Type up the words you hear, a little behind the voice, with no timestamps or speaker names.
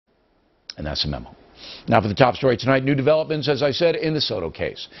And that's the memo. Now for the top story tonight, new developments, as I said, in the Soto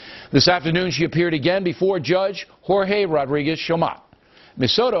case. This afternoon, she appeared again before Judge Jorge Rodriguez-Chomat.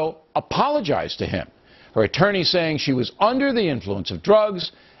 Ms. Soto apologized to him, her attorney saying she was under the influence of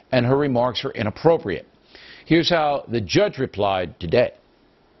drugs and her remarks were inappropriate. Here's how the judge replied today.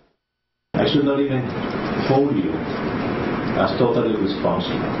 I should not even hold you as totally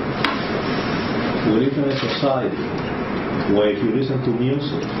responsible. We live in a society where if you listen to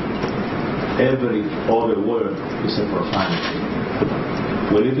music, every other word is a profanity.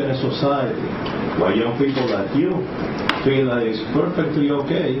 We live in a society where young people like you feel that it's perfectly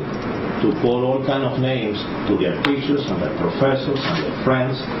okay to call all kind of names to their teachers and their professors and their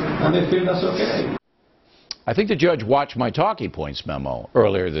friends, and they feel that's okay. I think the judge watched my talking points memo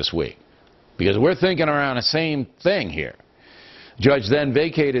earlier this week, because we're thinking around the same thing here. Judge then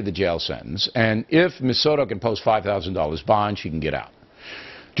vacated the jail sentence, and if Ms. Soto can post $5,000 bond, she can get out.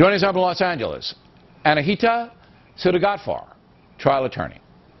 Joining us up in Los Angeles, Anahita Sedaghatfar, trial attorney.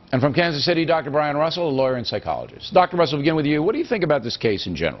 And from Kansas City, Dr. Brian Russell, a lawyer and psychologist. Dr. Russell, begin with you. What do you think about this case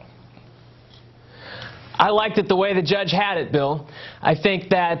in general? I liked it the way the judge had it, Bill. I think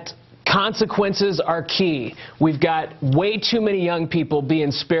that consequences are key. We've got way too many young people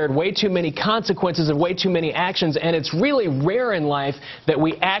being spared way too many consequences of way too many actions, and it's really rare in life that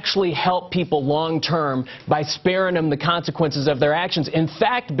we actually help people long term by sparing them the consequences of their actions. In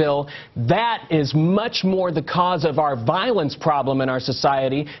fact, Bill, that is much more the cause of our violence problem in our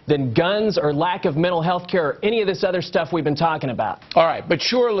society than guns or lack of mental health care or any of this other stuff we've been talking about. All right, but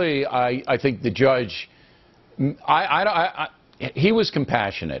surely I think the judge, he was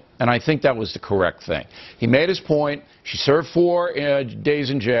compassionate, and I think that was the correct thing. He made his point. She served 4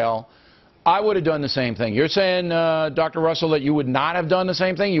 days in jail. I would have done the same thing. You're saying, Dr. Russell, that you would not have done the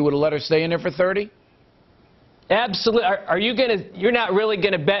same thing? You would have let her stay in there for 30? Absolutely. Are you you're not really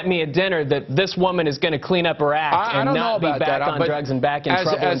going to bet me at dinner that this woman is going to clean up her act and not be back on drugs and back in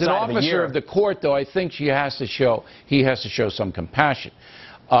trouble inside of a year? As an officer of the court, though, I think he has to show some compassion.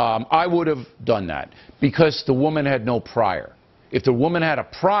 I would have done that because the woman had no prior. If the woman had a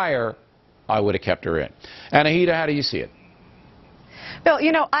prior, I would have kept her in. Anahita, how do you see it? Bill,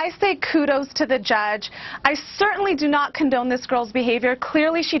 you know, I say kudos to the judge. I certainly do not condone this girl's behavior.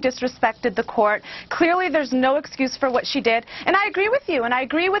 Clearly, she disrespected the court. Clearly, there's no excuse for what she did. And I agree with you, and I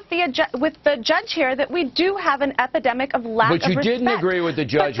agree with the judge here that we do have an epidemic of lack of respect. But you didn't agree with the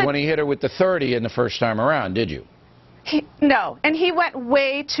judge when he hit her with the 30 in the first time around, did you? No, and he went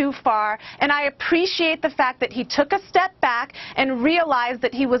way too far, and I appreciate the fact that he took a step back and realized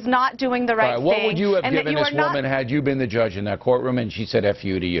that he was not doing the right thing. What would you have given this woman had you been the judge in that courtroom and she said F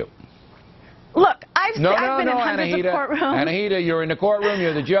you to you? Look, I've been in hundreds of courtrooms. Anahita, you're in the courtroom,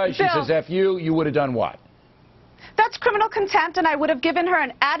 you're the judge, she says F you would have done what? That's criminal contempt, and I would have given her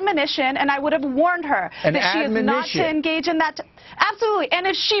an admonition, and I would have warned her that she is not to engage in that. Absolutely. And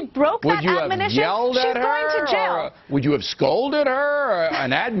if she broke that admonition, she's going to jail. Would you have scolded her? Or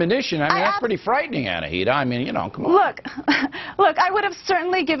an admonition? I mean, that's pretty frightening, Anahita. I mean, you know, come on. Look, I would have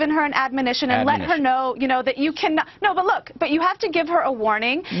certainly given her an admonition and let her know, you know, that you cannot. No, but you have to give her a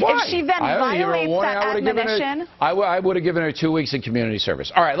warning. Why? If she then violates that admonition. I would have given her 2 weeks of community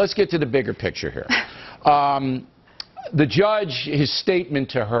service. All right, let's get to the bigger picture here. The judge, his statement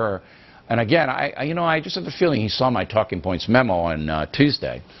to her, and again, I just have the feeling he saw my talking points memo on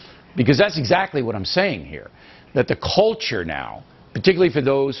Tuesday, because that's exactly what I'm saying here, that the culture now, particularly for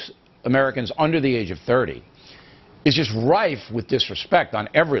those Americans under the age of 30, is just rife with disrespect on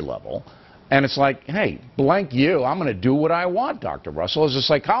every level. And it's like, hey, blank you, I'm going to do what I want, Dr. Russell. As a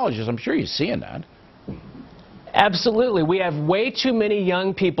psychologist, I'm sure you're seeing that. Absolutely. We have way too many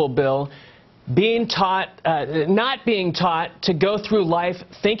young people, Bill, being taught, not being taught to go through life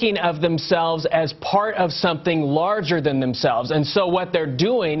thinking of themselves as part of something larger than themselves. And so what they're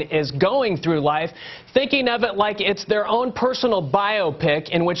doing is going through life thinking of it like it's their own personal biopic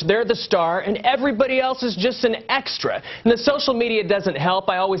in which they're the star and everybody else is just an extra. And the social media doesn't help.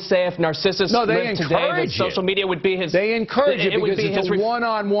 I always say if Narcissus lived today, then social media would be his... They encourage it because it's a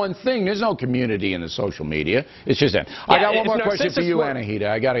one-on-one thing. There's no community in the social media. It's just that. I got one more question for you, Anahita.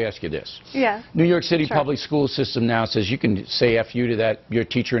 I got to ask you this. Yeah. New York City public school system now says you can say F you to your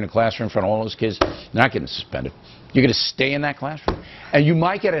teacher in a classroom in front of all those kids. You're not getting suspended. You're going to stay in that classroom. And you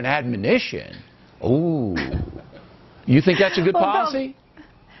might get an admonition. Ooh. You think that's a good policy?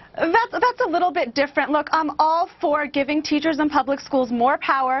 That's a little bit different. Look, I'm all for giving teachers in public schools more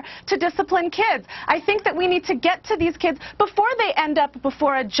power to discipline kids. I think that we need to get to these kids before they end up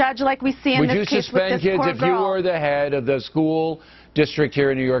before a judge like we see in this case with this poor girl. Would you suspend kids if you were the head of the school district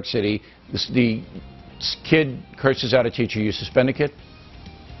here in New York City? The kid curses out a teacher, you suspend a kid?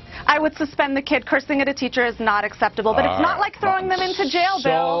 I would suspend the kid. Cursing at a teacher is not acceptable, but it's not like throwing them into jail,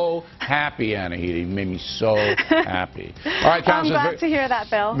 Bill. So happy, Anahita. You made me so happy. All right, Councilor. I'm glad to hear that,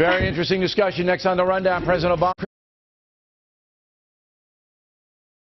 Bill. Very interesting discussion. Next on the Rundown, President Obama.